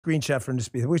screenshot from this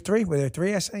speech. Were there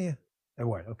three I sent you? There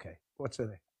were. Okay. What's in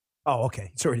there? Oh,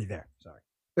 okay. It's already there. Sorry.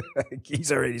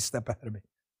 He's already a step ahead of me.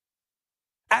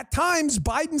 At times,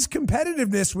 Biden's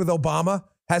competitiveness with Obama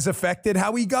has affected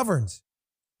how he governs.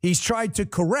 He's tried to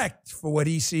correct for what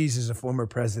he sees as a former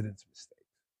president's mistake.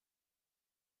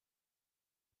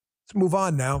 Let's move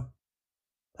on now.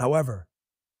 However,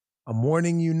 I'm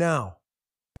warning you now.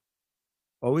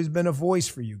 Always been a voice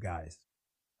for you guys.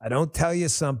 I don't tell you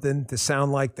something to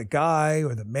sound like the guy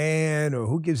or the man or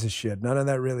who gives a shit. None of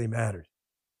that really matters.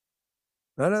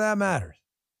 None of that matters.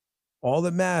 All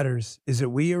that matters is that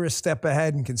we are a step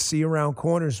ahead and can see around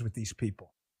corners with these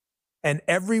people. And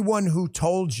everyone who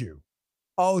told you,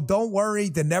 oh, don't worry,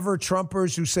 the never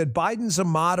Trumpers who said Biden's a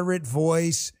moderate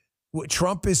voice,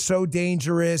 Trump is so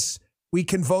dangerous, we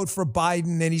can vote for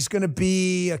Biden and he's going to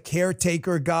be a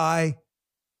caretaker guy.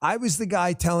 I was the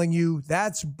guy telling you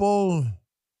that's bull.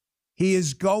 He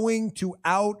is going to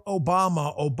out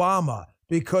Obama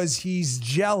because he's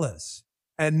jealous.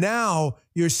 And now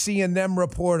you're seeing them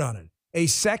report on it. A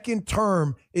second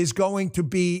term is going to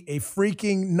be a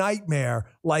freaking nightmare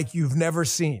like you've never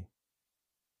seen.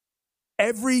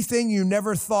 Everything you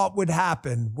never thought would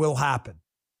happen will happen.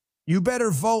 You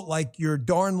better vote like your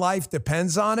darn life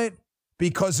depends on it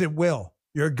because it will.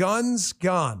 Your guns,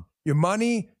 gone. Your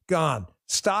money, gone.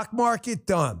 Stock market,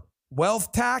 done.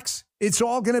 Wealth tax, it's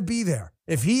all going to be there.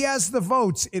 If he has the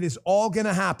votes, it is all going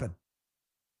to happen.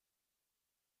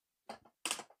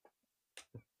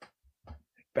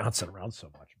 Bouncing around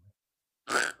so much,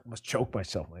 man. I almost choked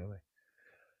myself lately.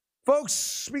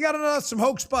 Folks, we got some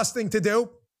hoax busting to do.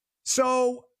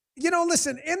 So,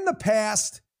 listen, in the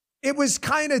past, it was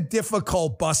kind of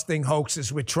difficult busting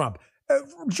hoaxes with Trump.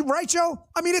 Right, Joe?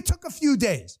 I mean, it took a few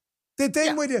days. The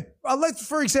thing with, let's,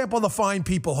 for example, the fine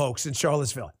people hoax in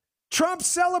Charlottesville. Trump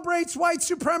celebrates white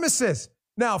supremacists.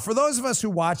 Now, for those of us who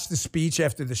watched the speech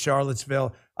after the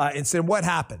Charlottesville incident, what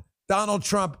happened? Donald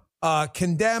Trump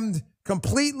condemned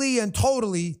completely and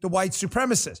totally the white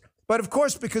supremacists. But of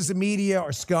course, because the media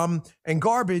are scum and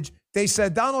garbage, they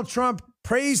said Donald Trump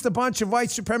praised a bunch of white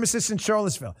supremacists in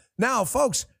Charlottesville. Now,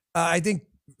 folks, I think,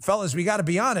 fellas, we got to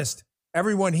be honest.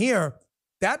 Everyone here,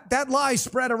 that lie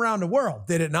spread around the world,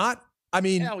 did it not? I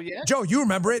mean, yeah. Joe, you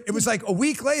remember it. It was like a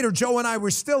week later, Joe and I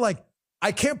were still like,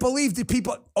 I can't believe the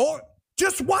people,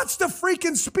 just watch the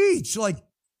freaking speech. Like,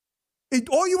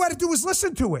 all you had to do was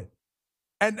listen to it.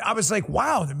 And I was like,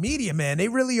 wow, the media, man, they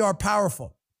really are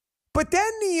powerful. But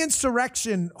then the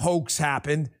insurrection hoax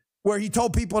happened where he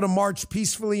told people to march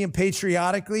peacefully and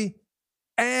patriotically.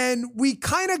 And we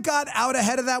kind of got out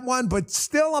ahead of that one, but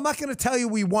still, I'm not going to tell you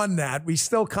we won that. We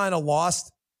still kind of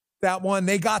lost that one.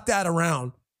 They got that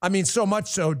around. I mean, so much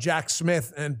so Jack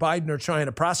Smith and Biden are trying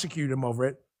to prosecute him over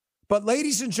it. But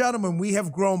ladies and gentlemen, we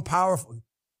have grown powerful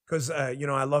because, I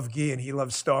love Guy and he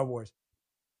loves Star Wars.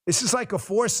 This is like a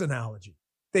Force analogy.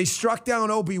 They struck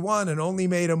down Obi-Wan and only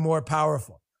made him more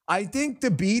powerful. I think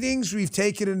the beatings we've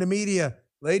taken in the media,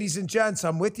 ladies and gents,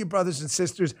 I'm with you, brothers and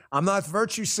sisters. I'm not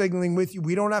virtue signaling with you.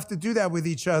 We don't have to do that with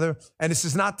each other. And this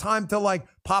is not time to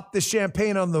pop the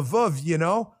champagne on the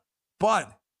vuv,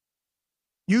 But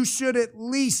you should at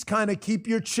least kind of keep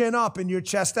your chin up and your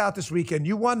chest out this weekend.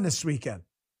 You won this weekend.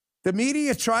 The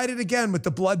media tried it again with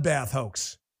the bloodbath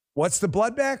hoax. What's the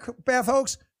bloodbath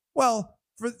hoax? Well,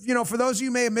 for those of you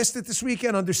who may have missed it this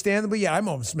weekend, understandably, yeah, I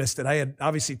almost missed it. I had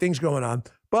obviously things going on.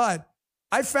 But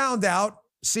I found out,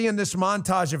 seeing this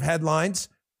montage of headlines,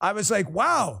 I was like,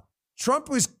 wow, Trump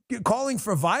was calling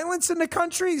for violence in the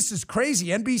country? This is crazy.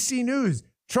 NBC News.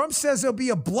 Trump says there'll be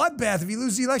a bloodbath if he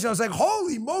loses the election. I was like,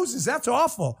 holy Moses, that's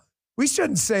awful. We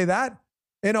shouldn't say that.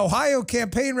 In Ohio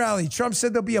campaign rally, Trump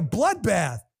said there'll be a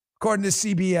bloodbath, according to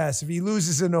CBS, if he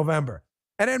loses in November.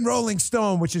 And then Rolling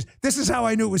Stone, this is how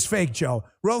I knew it was fake, Joe.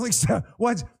 Rolling Stone,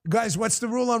 what's the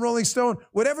rule on Rolling Stone?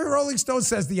 Whatever Rolling Stone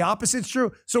says, the opposite's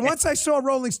true. So once I saw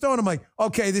Rolling Stone, I'm like,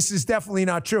 okay, this is definitely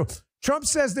not true. Trump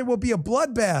says there will be a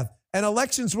bloodbath and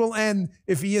elections will end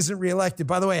if he isn't reelected.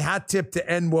 By the way, hat tip to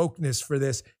End Wokeness for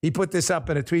this. He put this up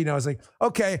in a tweet and I was like,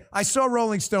 okay, I saw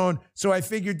Rolling Stone, so I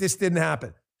figured this didn't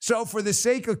happen. So for the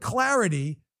sake of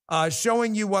clarity,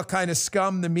 showing you what kind of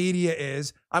scum the media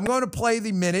is, I'm going to play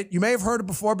the minute. You may have heard it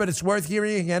before, but it's worth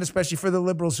hearing again, especially for the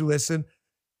liberals who listen.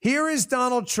 Here is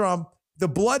Donald Trump, the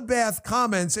bloodbath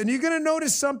comments, and you're going to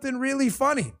notice something really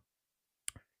funny.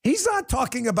 He's not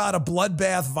talking about a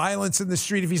bloodbath, violence in the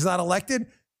street if he's not elected.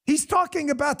 He's talking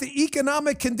about the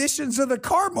economic conditions of the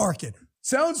car market.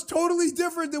 Sounds totally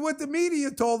different than what the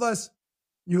media told us.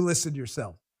 You listen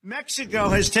yourself. Mexico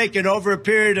has taken over a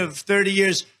period of 30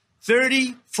 years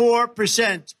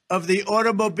 34% of the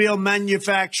automobile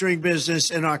manufacturing business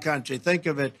in our country. Think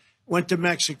of it. went to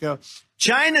Mexico.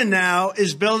 China now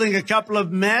is building a couple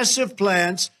of massive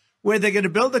plants where they're going to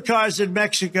build the cars in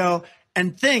Mexico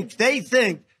and they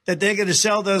think that they're going to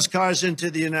sell those cars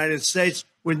into the United States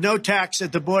with no tax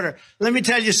at the border. Let me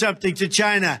tell you something to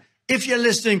China. If you're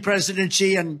listening, President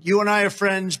Xi, and you and I are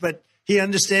friends, but he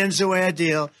understands the way I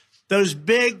deal, those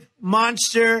big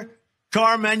monster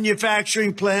car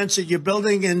manufacturing plants that you're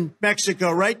building in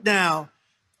Mexico right now,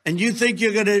 and you think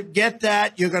you're going to get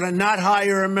that, you're going to not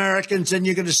hire Americans, and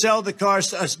you're going to sell the cars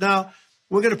to us. Now,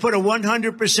 we're going to put a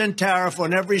 100% tariff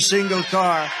on every single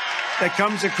car that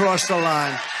comes across the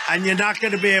line, and you're not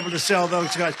going to be able to sell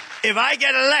those cars. If I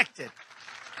get elected,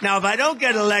 now, if I don't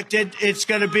get elected, it's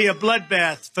going to be a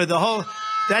bloodbath for the whole,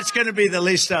 that's going to be the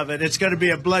least of it. It's going to be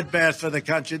a bloodbath for the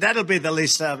country. That'll be the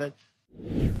least of it.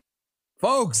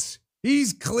 Folks,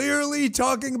 he's clearly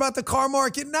talking about the car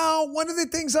market. Now, one of the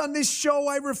things on this show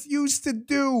I refuse to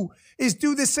do is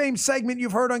do the same segment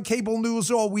you've heard on cable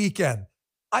news all weekend.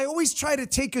 I always try to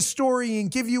take a story and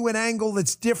give you an angle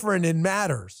that's different and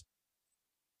matters.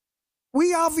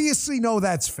 We obviously know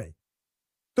that's fake.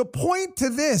 The point to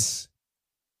this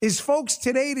is, folks,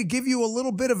 today to give you a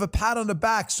little bit of a pat on the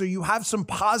back so you have some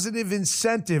positive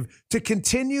incentive to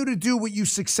continue to do what you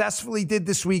successfully did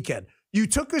this weekend. You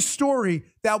took a story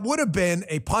that would have been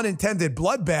a pun intended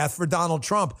bloodbath for Donald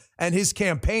Trump and his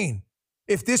campaign.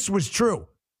 If this was true,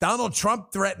 Donald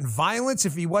Trump threatened violence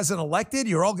if he wasn't elected.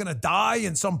 You're all going to die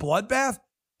in some bloodbath.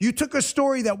 You took a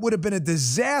story that would have been a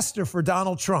disaster for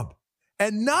Donald Trump.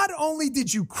 And not only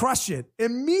did you crush it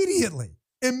immediately,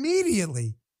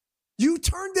 you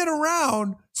turned it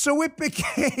around so it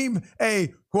became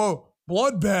a, quote,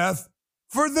 bloodbath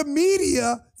for the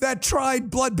media that tried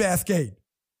Bloodbathgate.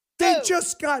 They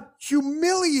just got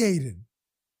humiliated.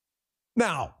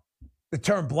 Now, the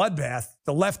term bloodbath,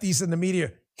 the lefties in the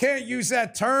media can't use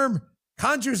that term.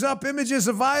 Conjures up images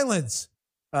of violence.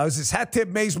 Was this hat tip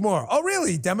Mays Moore? Oh,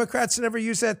 really? Democrats never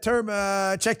use that term?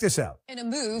 Check this out. In a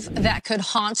move that could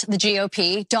haunt the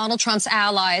GOP, Donald Trump's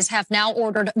allies have now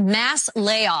ordered mass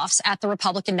layoffs at the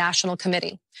Republican National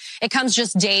Committee. It comes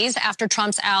just days after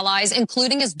Trump's allies,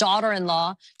 including his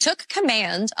daughter-in-law, took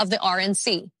command of the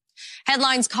RNC.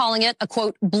 Headlines calling it a,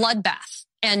 quote, bloodbath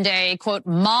and a, quote,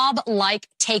 mob-like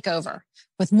takeover,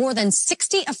 with more than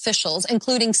 60 officials,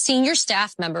 including senior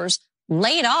staff members,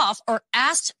 laid off or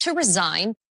asked to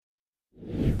resign.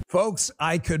 Folks,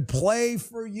 I could play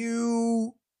for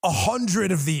you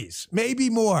 100 of these,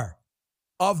 maybe more,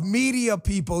 of media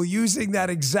people using that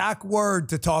exact word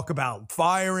to talk about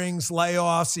firings,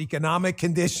 layoffs, economic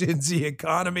conditions, the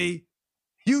economy.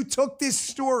 You took this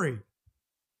story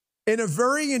in a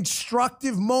very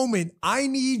instructive moment. I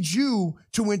need you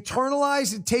to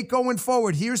internalize and take going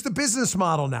forward. Here's the business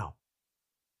model now.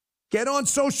 Get on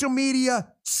social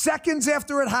media seconds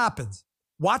after it happens.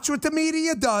 Watch what the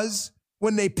media does.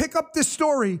 When they pick up this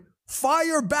story,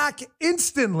 fire back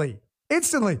instantly.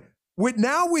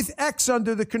 With X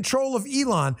under the control of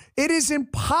Elon, it is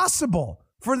impossible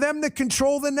for them to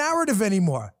control the narrative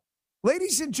anymore.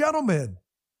 Ladies and gentlemen,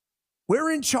 we're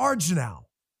in charge now,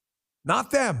 not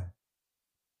them.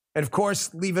 And of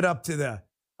course, leave it up to the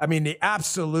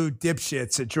absolute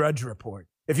dipshits at Drudge Report.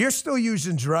 If you're still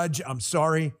using Drudge, I'm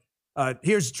sorry.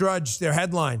 Here's Drudge, their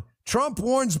headline. Trump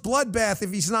warns bloodbath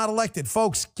if he's not elected.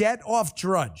 Folks, get off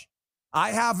Drudge.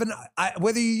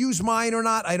 Whether you use mine or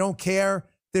not, I don't care.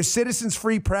 There's Citizens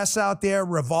Free Press out there,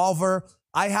 Revolver.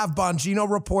 I have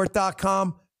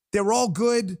BonginoReport.com. They're all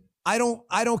good. I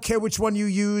don't care which one you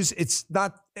use.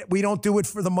 We don't do it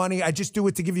for the money. I just do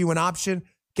it to give you an option.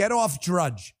 Get off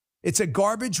Drudge. It's a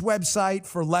garbage website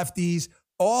for lefties.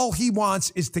 All he wants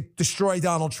is to destroy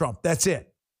Donald Trump. That's it.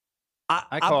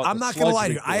 I'm not going to lie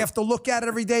to you. I have to look at it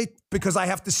every day because I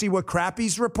have to see what crap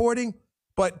he's reporting.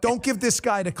 But don't give this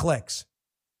guy the clicks.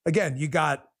 Again, you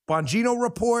got Bongino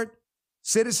Report,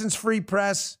 Citizens Free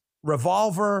Press,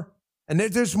 Revolver, and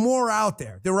there's more out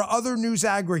there. There are other news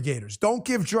aggregators. Don't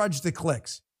give Drudge the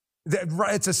clicks.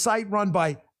 It's a site run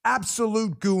by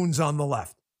absolute goons on the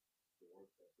left.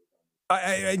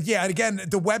 And again,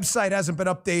 the website hasn't been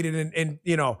updated in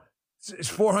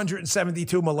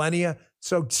 472 millennia.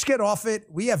 So just get off it.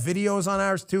 We have videos on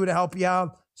ours too to help you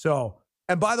out. So,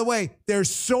 and by the way, they're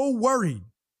so worried.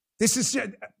 This is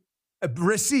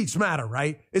receipts matter,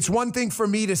 right? It's one thing for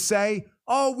me to say,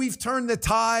 oh, we've turned the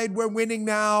tide. We're winning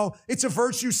now. It's a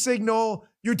virtue signal.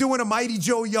 You're doing a Mighty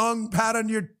Joe Young pat on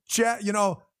your chest,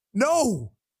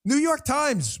 No. New York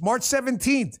Times, March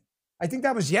 17th. I think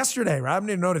that was yesterday, right? I don't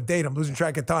even know the date. I'm losing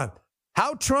track of time.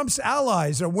 How Trump's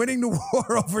allies are winning the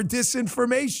war over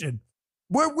disinformation.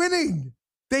 We're winning.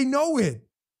 They know it.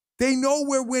 They know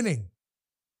we're winning.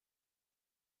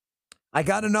 I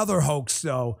got another hoax,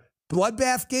 though.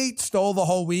 Bloodbath Gate stole the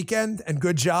whole weekend, and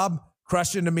good job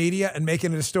crushing the media and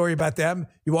making it a story about them.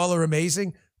 You all are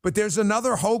amazing. But there's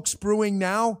another hoax brewing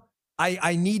now.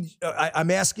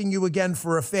 I'm asking you again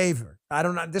for a favor. I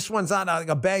don't know. This one's not like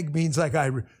a beg means like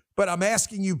but I'm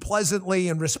asking you pleasantly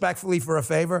and respectfully for a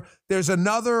favor. There's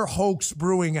another hoax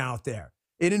brewing out there.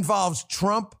 It involves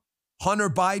Trump, Hunter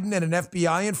Biden, and an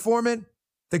FBI informant.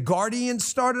 The Guardian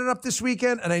started up this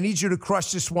weekend, and I need you to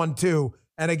crush this one too.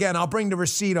 And again, I'll bring the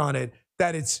receipt on it,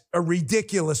 that it's a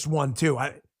ridiculous one too.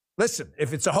 Listen,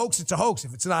 if it's a hoax, it's a hoax.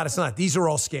 If it's not, it's not. These are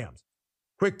all scams.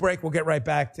 Quick break. We'll get right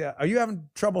back to, are you having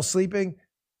trouble sleeping?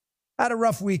 Had a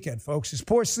rough weekend, folks. Is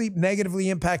poor sleep negatively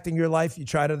impacting your life? You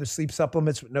tried other sleep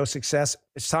supplements with no success.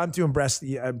 It's time to embrace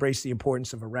the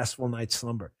importance of a restful night's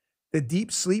slumber. The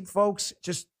deep sleep, folks,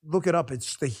 just look it up.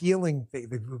 It's the healing,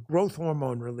 the growth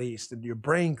hormone released, and your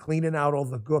brain cleaning out all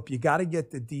the goop. You got to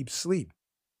get the deep sleep.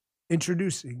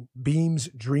 Introducing Beam's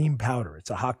Dream Powder.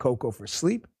 It's a hot cocoa for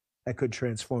sleep that could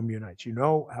transform your nights. You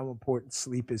know how important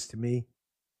sleep is to me.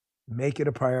 Make it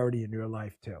a priority in your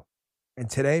life, too. And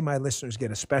today, my listeners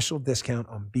get a special discount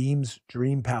on Beam's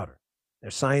Dream Powder.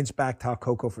 Their science-backed hot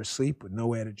cocoa for sleep with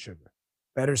no added sugar.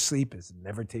 Better sleep has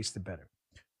never tasted better.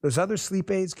 Those other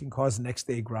sleep aids can cause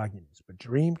next-day grogginess, but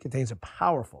Dream contains a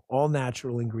powerful,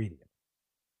 all-natural ingredient.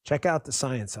 Check out the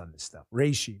science on this stuff.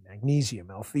 Reishi,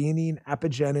 magnesium, L-theanine,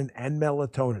 apigenin, and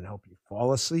melatonin help you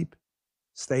fall asleep,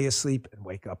 stay asleep, and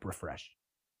wake up refreshed.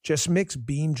 Just mix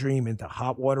Beam Dream into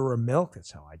hot water or milk.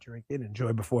 That's how I drink it.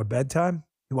 Enjoy before bedtime.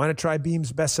 You want to try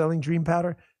Beam's best-selling Dream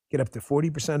Powder? Get up to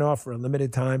 40% off for a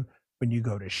limited time when you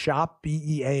go to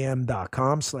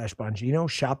shopbeam.com/Bongino,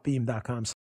 shopbeam.com.